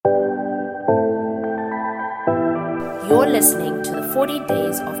You're listening to the 40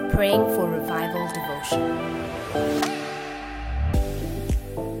 Days of Praying for Revival devotion.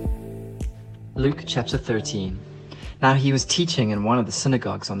 Luke chapter 13. Now he was teaching in one of the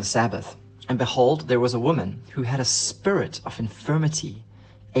synagogues on the Sabbath, and behold, there was a woman who had a spirit of infirmity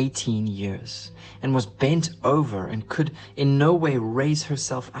 18 years, and was bent over and could in no way raise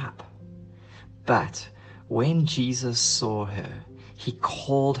herself up. But when Jesus saw her, he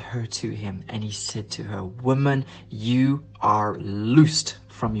called her to him, and he said to her, "Woman, you are loosed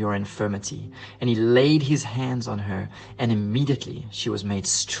from your infirmity." And he laid his hands on her, and immediately she was made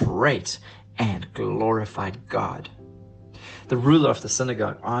straight and glorified God. The ruler of the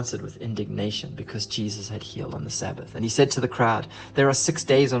synagogue answered with indignation because Jesus had healed on the Sabbath. And he said to the crowd, "There are 6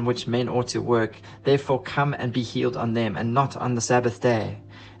 days on which men ought to work. Therefore come and be healed on them, and not on the Sabbath day."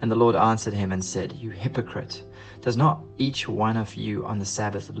 And the Lord answered him and said, "You hypocrite, does not each one of you on the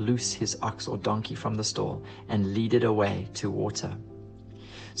Sabbath loose his ox or donkey from the stall and lead it away to water?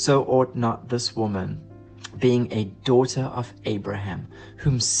 So ought not this woman, being a daughter of Abraham,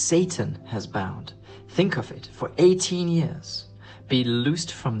 whom Satan has bound, think of it, for 18 years, be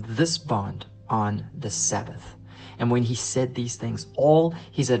loosed from this bond on the Sabbath." And when he said these things, all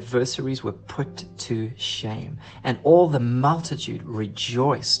his adversaries were put to shame, and all the multitude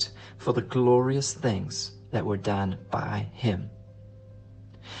rejoiced for the glorious things that were done by him.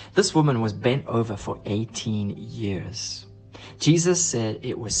 This woman was bent over for 18 years. Jesus said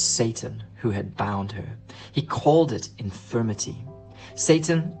it was Satan who had bound her. He called it infirmity.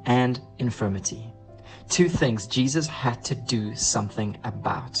 Satan and infirmity. Two things Jesus had to do something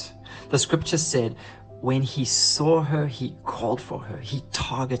about. The scripture said, when he saw her, he called for her. He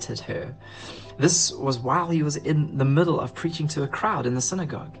targeted her. This was while he was in the middle of preaching to a crowd in the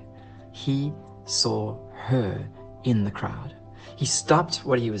synagogue. He saw her in the crowd. He stopped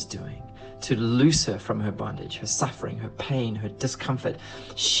what he was doing to loose her from her bondage, her suffering, her pain, her discomfort.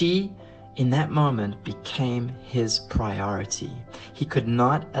 She, in that moment, became his priority. He could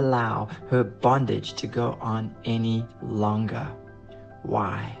not allow her bondage to go on any longer.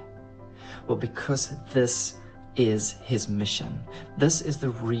 Why? Well, because this is his mission. This is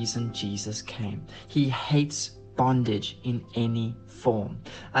the reason Jesus came. He hates bondage in any form.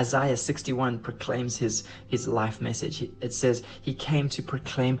 Isaiah 61 proclaims his life message. It says he came to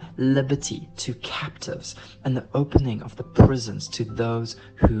proclaim liberty to captives and the opening of the prisons to those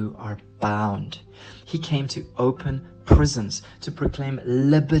who are bound. He came to open prisons, to proclaim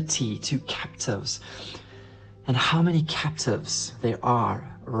liberty to captives. And how many captives there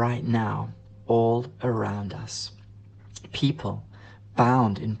are right now all around us. People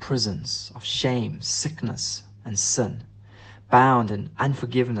bound in prisons of shame, sickness, and sin, bound in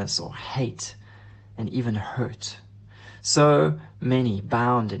unforgiveness or hate and even hurt. So many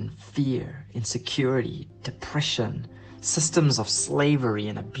bound in fear, insecurity, depression, systems of slavery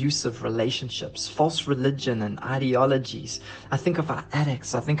and abusive relationships, false religion and ideologies. I think of our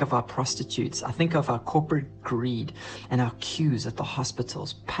addicts, I think of our prostitutes, I think of our corporate greed and our queues at the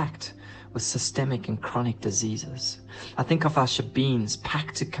hospitals packed with systemic and chronic diseases. I think of our shebeens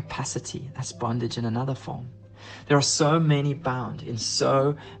packed to capacity. That's bondage in another form. There are so many bound in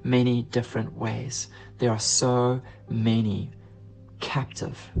so many different ways. There are so many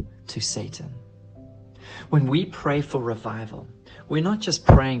captive to Satan. When we pray for revival, we're not just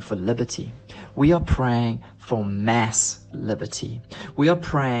praying for liberty. We are praying for mass liberty. We are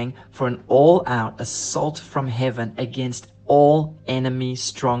praying for an all-out assault from heaven against all enemy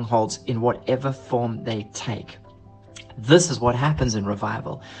strongholds in whatever form they take. This is what happens in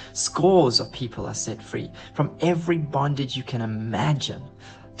revival. Scores of people are set free from every bondage you can imagine.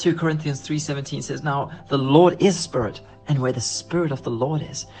 2 Corinthians 3:17 says, "Now the Lord is Spirit, and where the Spirit of the Lord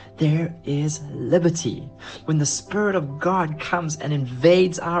is, there is liberty." When the Spirit of God comes and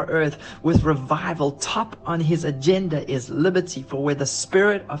invades our earth with revival, top on his agenda is liberty. For where the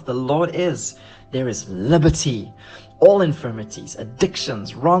Spirit of the Lord is, there is liberty. All infirmities,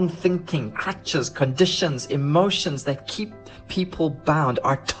 addictions, wrong thinking, crutches, conditions, emotions that keep people bound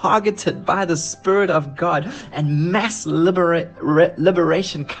are targeted by the Spirit of God, and mass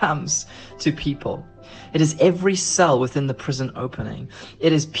liberation comes to people. It is every cell within the prison opening.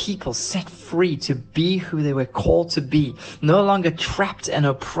 It is people set free to be who they were called to be, no longer trapped and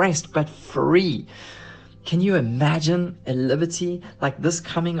oppressed, but free. Can you imagine a liberty like this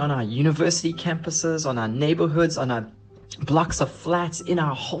coming on our university campuses, on our neighborhoods, on our blocks of flats, in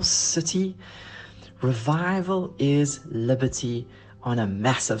our whole city? Revival is liberty on a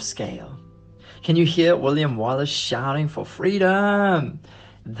massive scale. Can you hear William Wallace shouting for freedom?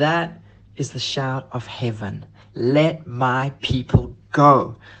 That is the shout of heaven. Let my people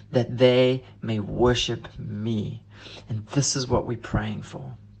go, that they may worship me. And this is what we're praying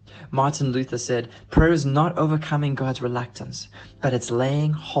for. Martin Luther said, prayer is not overcoming God's reluctance, but it's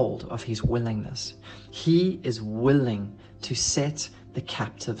laying hold of his willingness. He is willing to set the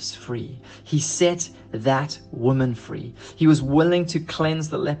captives free. He set that woman free. He was willing to cleanse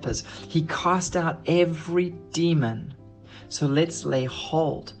the lepers. He cast out every demon. So let's lay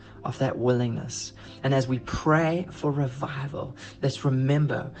hold of that willingness. And as we pray for revival, let's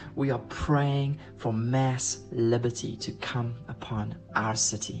remember we are praying for mass liberty to come upon our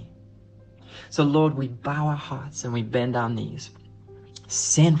city. So Lord, we bow our hearts and we bend our knees.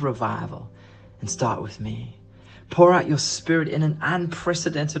 Send revival and start with me. Pour out your Spirit in an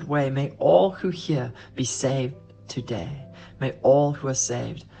unprecedented way. May all who hear be saved today. May all who are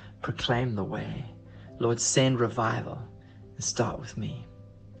saved proclaim the way. Lord, send revival and start with me.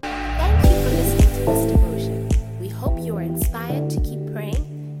 Thank you for listening to this devotion. We hope you are inspired to keep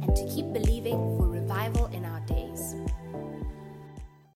praying and to keep believing